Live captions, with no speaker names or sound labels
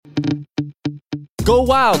Go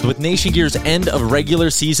wild with Nation Gear's end of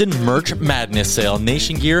regular season merch madness sale.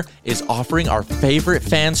 Nation Gear is offering our favorite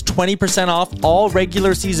fans 20% off all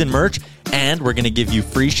regular season merch, and we're going to give you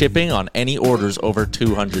free shipping on any orders over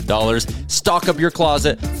 $200. Stock up your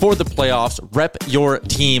closet for the playoffs, rep your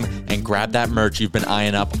team, and grab that merch you've been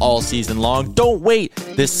eyeing up all season long. Don't wait.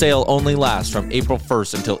 This sale only lasts from April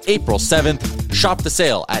 1st until April 7th. Shop the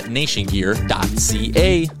sale at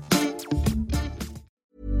nationgear.ca.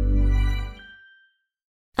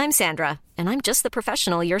 I'm Sandra, and I'm just the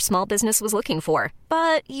professional your small business was looking for.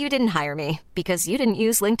 But you didn't hire me because you didn't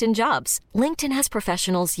use LinkedIn Jobs. LinkedIn has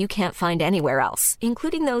professionals you can't find anywhere else,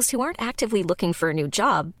 including those who aren't actively looking for a new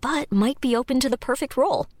job, but might be open to the perfect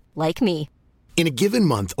role, like me. In a given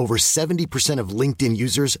month, over 70% of LinkedIn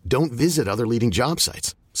users don't visit other leading job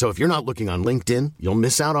sites. So if you're not looking on LinkedIn, you'll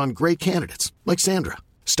miss out on great candidates, like Sandra.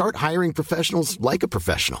 Start hiring professionals like a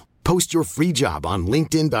professional. Post your free job on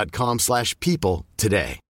linkedin.com/people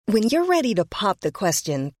today. When you're ready to pop the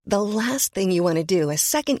question, the last thing you want to do is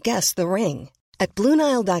second-guess the ring. At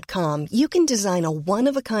BlueNile.com, you can design a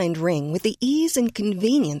one-of-a-kind ring with the ease and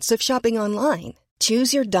convenience of shopping online.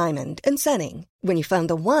 Choose your diamond and setting. When you find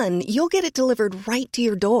the one, you'll get it delivered right to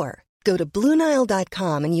your door. Go to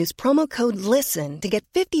BlueNile.com and use promo code LISTEN to get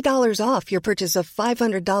 $50 off your purchase of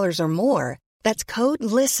 $500 or more. That's code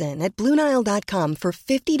LISTEN at BlueNile.com for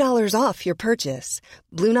 $50 off your purchase.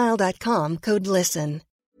 BlueNile.com, code LISTEN.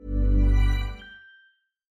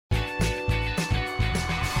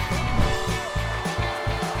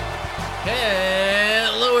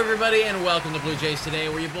 Hello, everybody, and welcome to Blue Jays Today.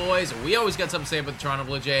 We're your boys. We always got something to say about the Toronto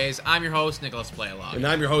Blue Jays. I'm your host, Nicholas Playalong. And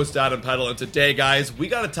I'm your host, Adam Peddle. And today, guys, we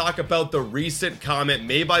got to talk about the recent comment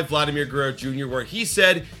made by Vladimir Guerrero Jr., where he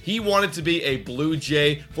said he wanted to be a Blue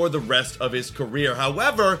Jay for the rest of his career.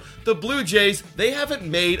 However, the Blue Jays, they haven't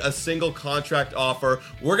made a single contract offer.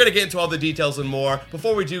 We're going to get into all the details and more.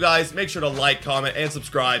 Before we do, guys, make sure to like, comment, and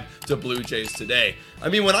subscribe to Blue Jays Today. I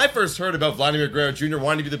mean, when I first heard about Vladimir Guerrero Jr.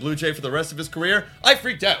 wanting to be the Blue Jay for the rest of his career, I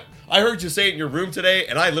freaked out. I heard you say it in your room today,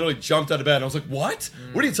 and I literally jumped out of bed. I was like, what?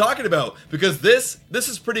 What are you talking about? Because this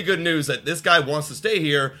is pretty good news that this guy wants to stay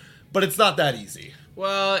here, but it's not that easy.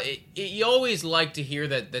 Well, you always like to hear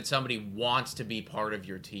that somebody wants to be part of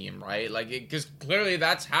your team, right? Like, because clearly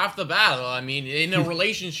that's half the battle. I mean, in a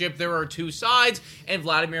relationship, there are two sides, and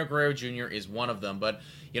Vladimir Guerrero Jr. is one of them. But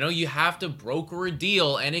you know, you have to broker a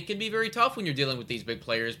deal, and it can be very tough when you're dealing with these big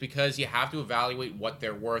players because you have to evaluate what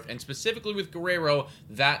they're worth, and specifically with Guerrero,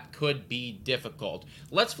 that could be difficult.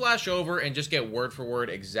 Let's flash over and just get word for word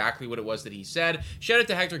exactly what it was that he said. Shout out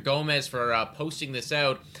to Hector Gomez for posting this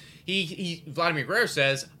out. Vladimir Guerrero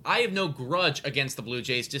says, I have no grudge against the Blue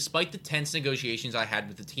Jays despite the tense negotiations I had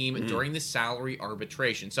with the team during the salary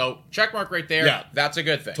arbitration. So, check mark right there. Yeah. That's a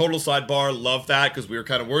good thing. Total sidebar. Love that because we were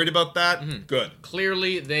kind of worried about that. Good.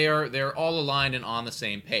 Clearly, they're all aligned and on the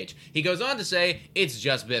same page. He goes on to say, it's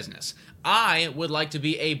just business. I would like to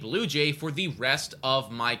be a Blue Jay for the rest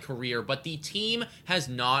of my career, but the team has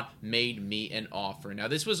not made me an offer. Now,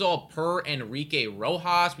 this was all per Enrique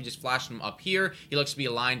Rojas. We just flashed him up here. He looks to be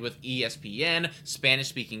aligned with ESPN,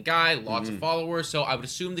 Spanish-speaking guy, lots of followers, so I would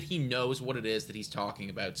assume that he knows what it is that he's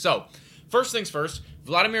talking about. So, first things first,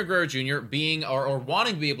 Vladimir Guerrero Jr. being or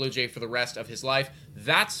wanting to be a Blue Jay for the rest of his life,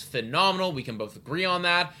 that's phenomenal. We can both agree on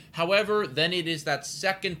that. However, then it is that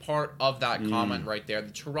second part of that comment right there.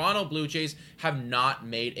 The Toronto Blue Jays have not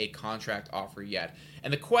made a contract offer yet.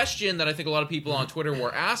 And the question that I think a lot of people on Twitter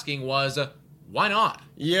were asking was, why not?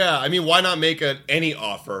 Yeah, I mean, why not make any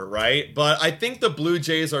offer, right? But I think the Blue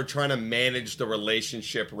Jays are trying to manage the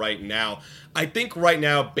relationship right now. I think right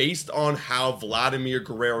now, based on how Vladimir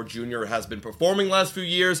Guerrero Jr. has been performing last few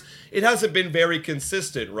years, it hasn't been very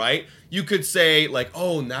consistent, right? You could say, like,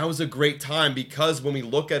 oh, now is a great time because when we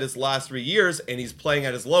look at his last 3 years and he's playing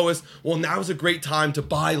at his lowest, well, now is a great time to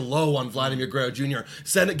buy low on Vladimir Guerrero Jr.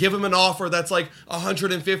 Give him an offer that's like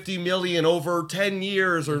 $150 million over 10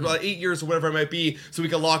 years or 8 years or whatever it might be so we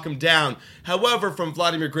can lock him down. However, from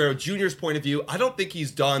Vladimir Guerrero Jr.'s point of view, I don't think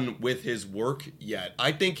he's done with his work yet.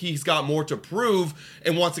 I think he's got more to prove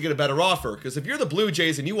and wants to get a better offer. Because if you're the Blue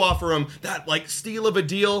Jays and you offer him that like steal of a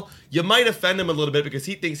deal, you might offend him a little bit because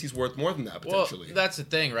he thinks he's worth more than that potentially. Well, that's the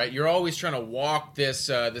thing, right? You're always trying to walk this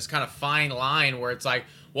this kind of fine line where it's like,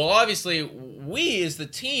 well, obviously, we as the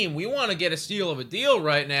team, we want to get a steal of a deal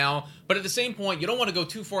right now, but at the same point, you don't want to go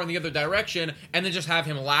too far in the other direction and then just have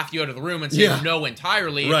him laugh you out of the room and say no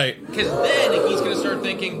entirely. Right. Because then he's going to start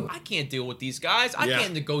thinking, I can't deal with these guys. I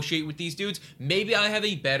can't negotiate with these dudes. Maybe I have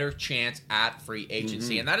a better chance at free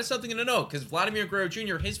agency. And that is something to note, because Vladimir Guerrero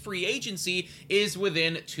Jr., his free agency is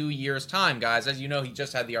within 2 years' time, guys. As you know, he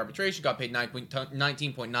just had the arbitration, got paid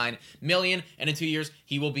 $19.9 million, and in 2 years,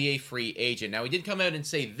 he will be a free agent. Now, he did come out and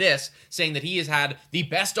say this, saying that he has had the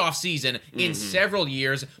best offseason in several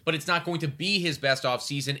years, but it's not going to be his best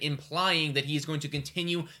offseason, implying that he is going to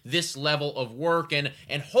continue this level of work, and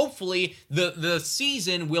hopefully the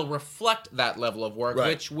season will reflect that level of work,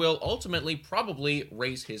 which will ultimately probably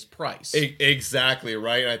raise his price. Exactly,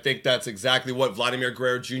 right? And I think that's exactly what Vladimir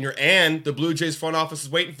Guerrero Jr. and the Blue Jays front office is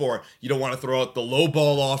waiting for. You don't want to throw out the low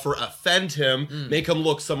ball offer, offend him, make him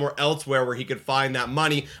look somewhere elsewhere where he could find that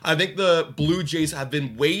money. I think the Blue Jays have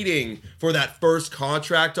been waiting for that first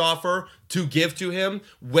contract offer to give to him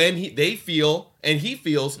when they feel, and he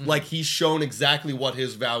feels, like he's shown exactly what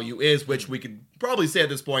his value is, which we could probably say at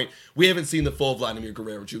this point, we haven't seen the full Vladimir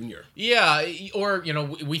Guerrero Jr. Yeah, or,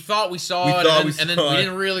 we thought we saw it, and then we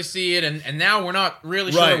didn't really see it, and now we're not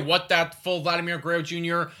really sure what that full Vladimir Guerrero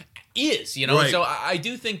Jr. is, So I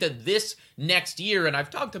do think that this next year, and I've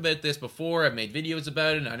talked about this before, I've made videos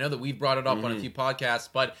about it, and I know that we've brought it up on a few podcasts,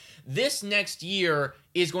 but this next year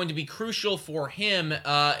is going to be crucial for him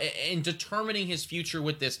in determining his future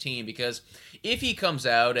with this team, because if he comes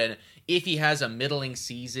out and if he has a middling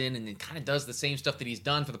season and kind of does the same stuff that he's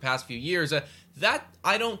done for the past few years, that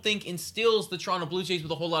I don't think instills the Toronto Blue Jays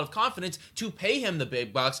with a whole lot of confidence to pay him the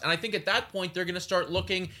big bucks. And I think at that point, they're going to start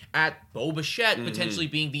looking at Bo Bichette potentially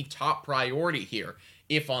being the top priority here.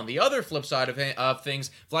 If on the other flip side of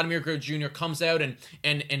things, Vladimir Guerrero Jr. comes out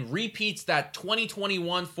and repeats that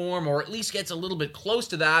 2021 form, or at least gets a little bit close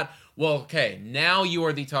to that, well, okay, now you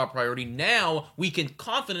are the top priority. Now we can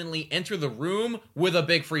confidently enter the room with a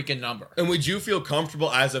big freaking number. And would you feel comfortable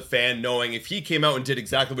as a fan knowing if he came out and did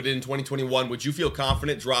exactly what he did in 2021, would you feel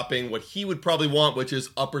confident dropping what he would probably want, which is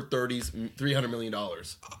upper 30s, $300 million?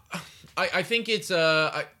 I think it's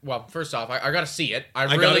well, first off, I got to see it.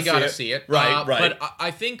 I really got to see it. Right. But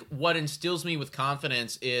I think what instills me with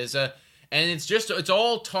confidence is, and it's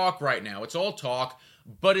all talk right now. It's all talk,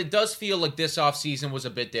 but it does feel like this offseason was a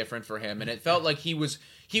bit different for him, and it felt like he was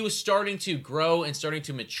starting to grow and starting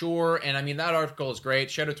to mature. And I mean, that article is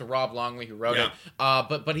great. Shout out to Rob Longley who wrote it.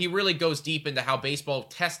 But he really goes deep into how baseball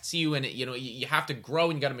tests you, and you have to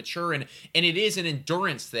grow and you got to mature, and it is an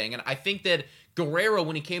endurance thing. And I think that Guerrero,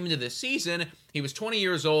 when he came into this season, he was 20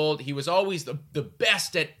 years old. He was always the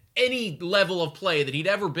best at any level of play that he'd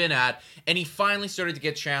ever been at, and he finally started to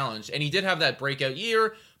get challenged. And he did have that breakout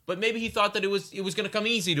year, but maybe he thought that it was going to come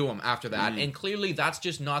easy to him after that, and clearly that's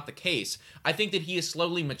just not the case. I think that he is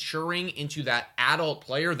slowly maturing into that adult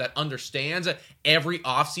player that understands that every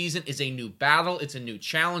offseason is a new battle, it's a new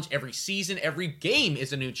challenge. Every season, every game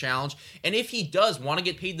is a new challenge, and if he does want to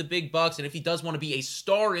get paid the big bucks, and if he does want to be a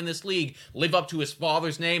star in this league, live up to his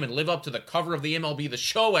father's name, and live up to the cover of the MLB The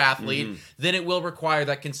Show athlete, then it will require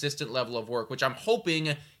that consistent level of work, which I'm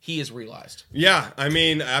hoping he has realized. Yeah, I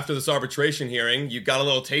mean, after this arbitration hearing, you got a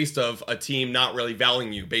little taste of a team not really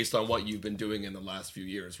valuing you based on what you've been doing in the last few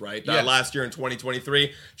years, right? That last year in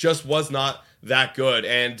 2023 just was not that good.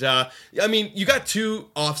 And, I mean, you got two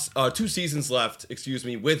seasons left,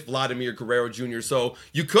 with Vladimir Guerrero Jr., so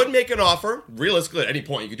you could make an offer, realistically, at any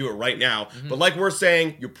point. You could do it right now. But like we're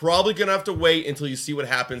saying, you're probably going to have to wait until you see what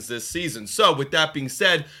happens this season. So with that being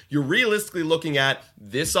said, you're realistically looking at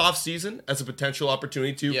this offseason as a potential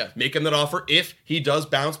opportunity to make him that offer if he does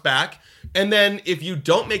bounce back. And then if you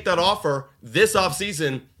don't make that offer this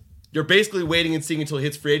offseason, you're basically waiting and seeing until he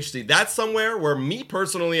hits free agency. That's somewhere where me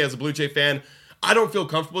personally, as a Blue Jay fan, I don't feel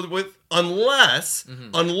comfortable with unless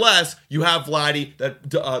you have Vladdy,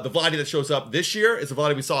 the Vladdy that shows up this year is the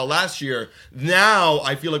Vladdy we saw last year. Now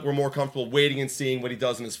I feel like we're more comfortable waiting and seeing what he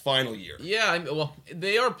does in his final year. Yeah, well,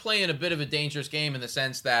 they are playing a bit of a dangerous game in the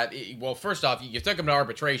sense that, well, first off, you took him to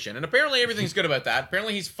arbitration, and apparently everything's good about that.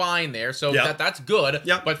 Apparently he's fine there, so that's good.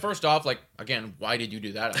 Yeah. But first off, again, why did you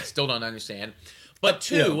do that? I still don't understand. But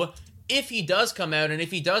two, if he does come out and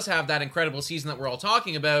if he does have that incredible season that we're all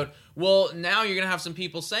talking about, well, now you're going to have some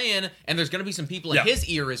people saying, and there's going to be some people in his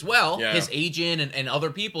ear as well, his agent and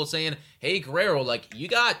other people saying, hey, Guerrero, you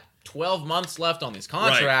got 12 months left on this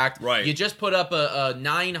contract. Right. You just put up a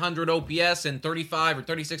 900 OPS and 35 or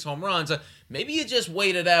 36 home runs. Maybe you just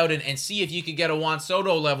wait it out and see if you could get a Juan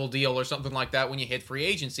Soto level deal or something like that when you hit free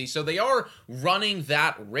agency. So they are running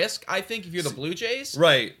that risk, I think, if you're the Blue Jays.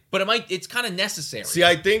 Right. But it's kind of necessary. See,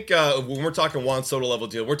 I think when we're talking Juan Soto level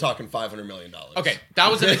deal, we're talking $500 million. Okay,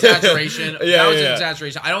 that was an exaggeration. An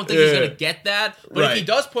exaggeration. I don't think he's going to get that. But if he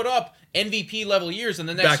does put up MVP level years in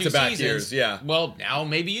the next few Back-to-back seasons. years, yeah. Well, now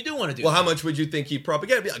maybe you do want to do Well, that. how much would you think he'd probably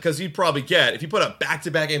get? Because he'd probably get, if he put up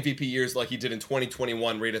back-to-back MVP years like he did in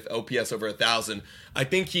 2021, rated OPS over 1,000, I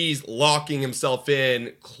think he's locking himself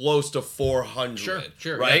in close to 400.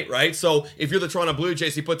 Sure, right? yeah. Right? So if you're the Toronto Blue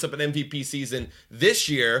Jays, he puts up an MVP season this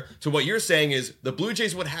year. To what you're saying is the Blue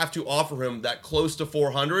Jays would have to offer him that close to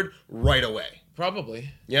 400 right away. Probably.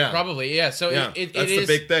 So Yeah, it that's is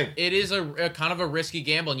the big thing. It is a kind of a risky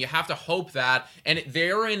gamble, and you have to hope that. And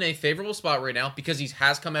they're in a favorable spot right now because he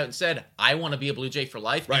has come out and said, "I want to be a Blue Jay for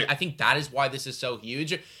life." Right. And I think that is why this is so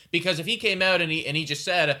huge. Because if he came out and he just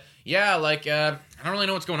said, "Yeah, like I don't really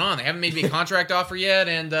know what's going on. They haven't made me a contract offer yet,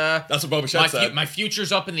 and that's what Bo Bichette said. My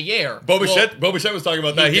future's up in the air." Bo Bichette was talking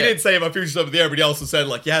about that. He did. didn't say my future's up in the air, but he also said,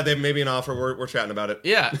 like, yeah, they may be an offer. We're chatting about it.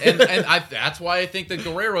 Yeah, and that's why I think that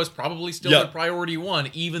Guerrero is probably still the priority one,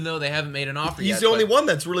 even though they haven't made an offer yet. He's the only one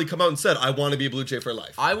that's really come out and said, I want to be a Blue Jay for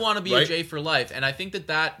life. I want to be a Jay for life, and I think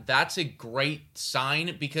that's a great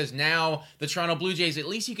sign because now the Toronto Blue Jays, at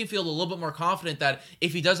least you can feel a little bit more confident that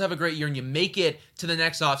if he does have a great year and you make it to the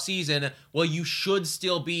next offseason, well, you should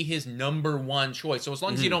still be his number one choice. So as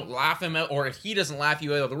long as you don't laugh him out, or if he doesn't laugh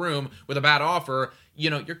you out of the room with a bad offer,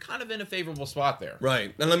 you're kind of in a favorable spot there.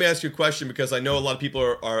 Right. And let me ask you a question, because I know a lot of people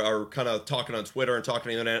are kind of talking on Twitter and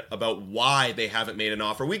talking on the internet about why they haven't made an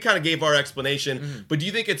offer. We kind of gave our explanation, but do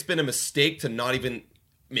you think it's been a mistake to not even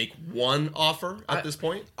make one offer at this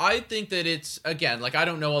point? I think that it's, again, like I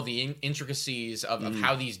don't know all the intricacies of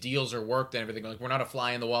how these deals are worked and everything. Like we're not a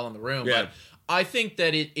fly in the wall in the room, but I think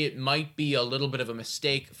that it might be a little bit of a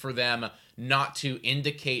mistake for them not to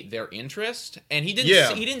indicate their interest. And he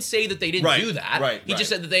didn't say that they didn't do that. He just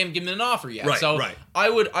said that they haven't given an offer yet. I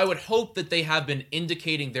would hope that they have been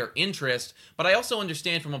indicating their interest, but I also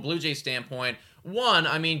understand from a Blue Jay standpoint, one,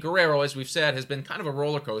 I mean, Guerrero, as we've said, has been kind of a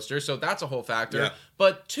roller coaster, so that's a whole factor. Yeah.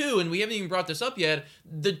 But two, and we haven't even brought this up yet,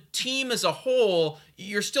 the team as a whole,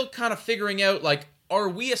 you're still kind of figuring out, like, are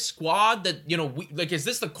we a squad that, is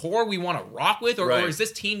this the core we want to rock with? Or is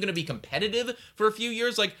this team going to be competitive for a few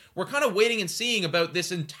years? Like, we're kind of waiting and seeing about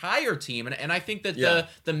this entire team. And I think that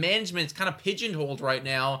the management's kind of pigeonholed right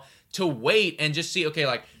now to wait and just see, okay,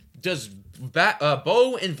 like, does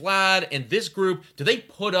Bo and Vlad and this group, do they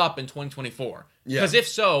put up in 2024? Because if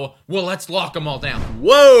so, well, let's lock them all down.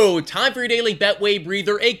 Whoa! Time for your daily Betway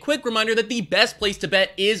breather. A quick reminder that the best place to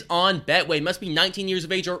bet is on Betway. Must be 19 years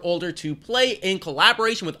of age or older to play. In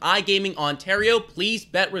collaboration with iGaming Ontario, please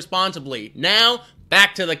bet responsibly. Now,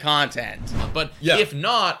 back to the content. But if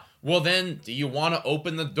not, well, then, do you want to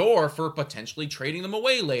open the door for potentially trading them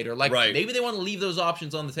away later? Like, maybe they want to leave those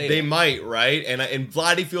options on the table. They might, right? And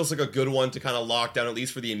Vladdy feels like a good one to kind of lock down, at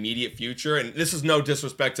least for the immediate future. And this is no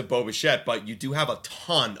disrespect to Bo Bichette, but you do have a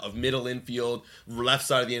ton of middle infield, left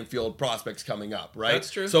side of the infield prospects coming up, right?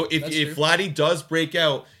 That's true. So if Vladdy does break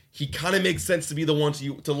out, he kind of makes sense to be the one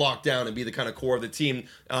to lock down and be the kind of core of the team.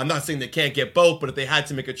 I'm not saying they can't get both, but if they had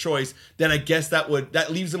to make a choice, then I guess that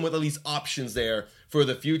leaves them with at least options there for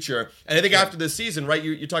the future. And I think after this season, right,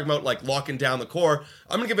 you're talking about like locking down the core.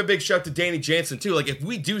 I'm going to give a big shout to Danny Jansen too. Like if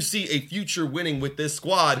we do see a future winning with this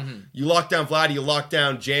squad, you lock down Vladdy, you lock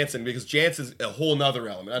down Jansen, because Jansen's a whole nother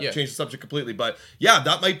element. I have to change the subject completely, but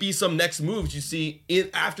that might be some next moves you see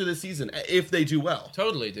after the season if they do well.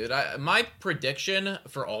 Totally, dude. My prediction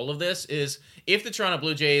for all of this is if the Toronto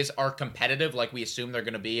Blue Jays are competitive like we assume they're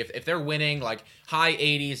going to be, if they're winning like high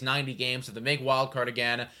 80s, 90 games, if they make wild card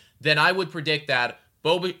again, then I would predict that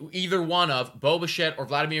either one of Bo Bichette or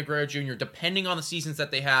Vladimir Guerrero Jr., depending on the seasons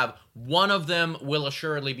that they have, one of them will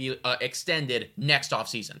assuredly be extended next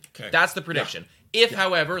offseason. Okay. That's the prediction. Yeah. If,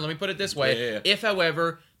 however, let me put it this way, if,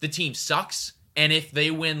 however, the team sucks, and if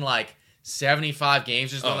they win like 75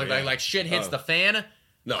 games or something like shit hits the fan,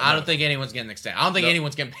 I don't think anyone's getting extended. I don't think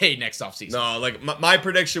anyone's getting paid next offseason. No, like my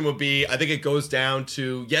prediction would be, I think it goes down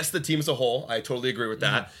to, yes, the team as a whole. I totally agree with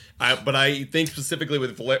that. But I think specifically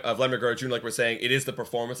with Vladimir Guerrero Jr., like we're saying, it is the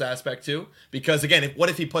performance aspect too. Because again,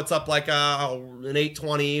 what if he puts up like an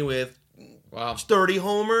 820 with 30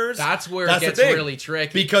 homers? That's where it gets really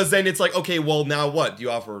tricky. Because then it's like, okay, well, now what? Do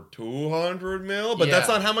you offer $200 million? But that's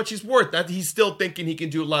not how much he's worth. That he's still thinking he can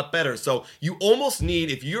do a lot better. So you almost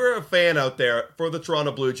need, if you're a fan out there for the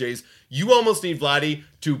Toronto Blue Jays, you almost need Vladdy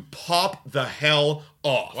to pop the hell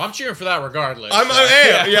off. Well, I'm cheering for that regardless. I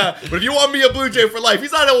am. But if you want me a Blue Jay for life,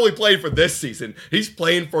 he's not only playing for this season, he's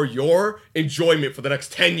playing for your enjoyment for the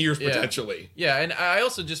next 10 years potentially. Yeah, and I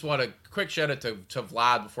also just want a quick shout out to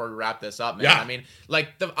Vlad before we wrap this up, man. Yeah. I mean, like,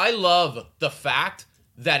 I love the fact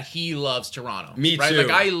that he loves Toronto. Me right? too. Like,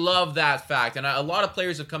 I love that fact. And a lot of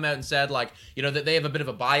players have come out and said, like, you know, that they have a bit of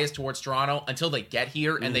a bias towards Toronto until they get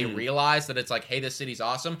here and they realize that it's like, hey, this city's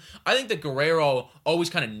awesome. I think that Guerrero always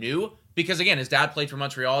kind of knew, because, again, his dad played for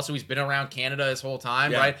Montreal, so he's been around Canada his whole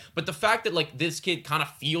time, right? But the fact that, like, this kid kind of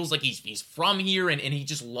feels like he's from here and he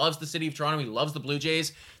just loves the city of Toronto, he loves the Blue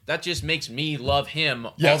Jays, that just makes me love him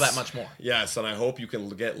all that much more. Yes, and I hope you can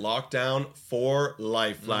get locked down for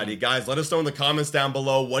life, Vladdy. Guys, let us know in the comments down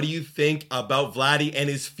below, what do you think about Vladdy and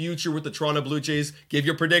his future with the Toronto Blue Jays? Give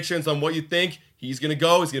your predictions on what you think he's going to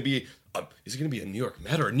go. Is he going to be a New York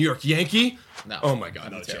Met or a New York Yankee? No. Oh my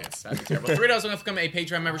God, no no chance. chance. That'd be terrible. $3 going to become a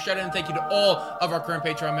Patreon member. Shout out and thank you to all of our current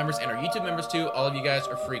Patreon members and our YouTube members too. All of you guys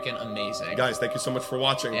are freaking amazing. Guys, thank you so much for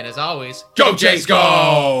watching. And as always, go Jays,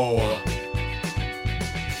 go!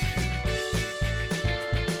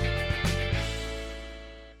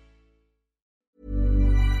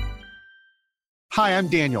 Hi, I'm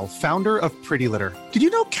Daniel, founder of Pretty Litter. Did you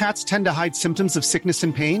know cats tend to hide symptoms of sickness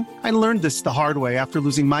and pain? I learned this the hard way after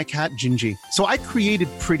losing my cat, Gingy. So I created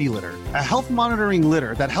Pretty Litter, a health monitoring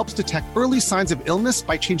litter that helps detect early signs of illness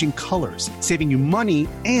by changing colors, saving you money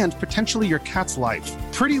and potentially your cat's life.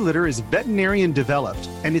 Pretty Litter is veterinarian developed,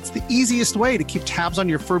 and it's the easiest way to keep tabs on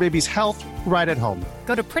your fur baby's health right at home.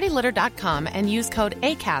 Go to prettylitter.com and use code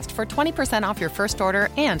ACAST for 20% off your first order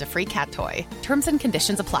and a free cat toy. Terms and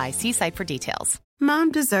conditions apply. See site for details.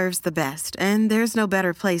 Mom deserves the best, and there's no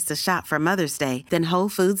better place to shop for Mother's Day than Whole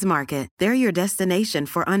Foods Market. They're your destination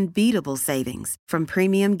for unbeatable savings, from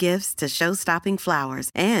premium gifts to show-stopping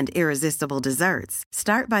flowers and irresistible desserts.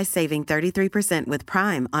 Start by saving 33% with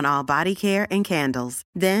Prime on all body care and candles.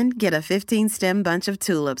 Then get a 15-stem bunch of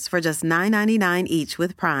tulips for just $9.99 each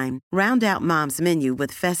with Prime. Round out Mom's menu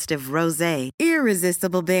with festive rosé,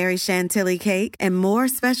 irresistible berry chantilly cake, and more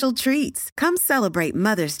special treats. Come celebrate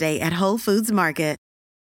Mother's Day at Whole Foods Market.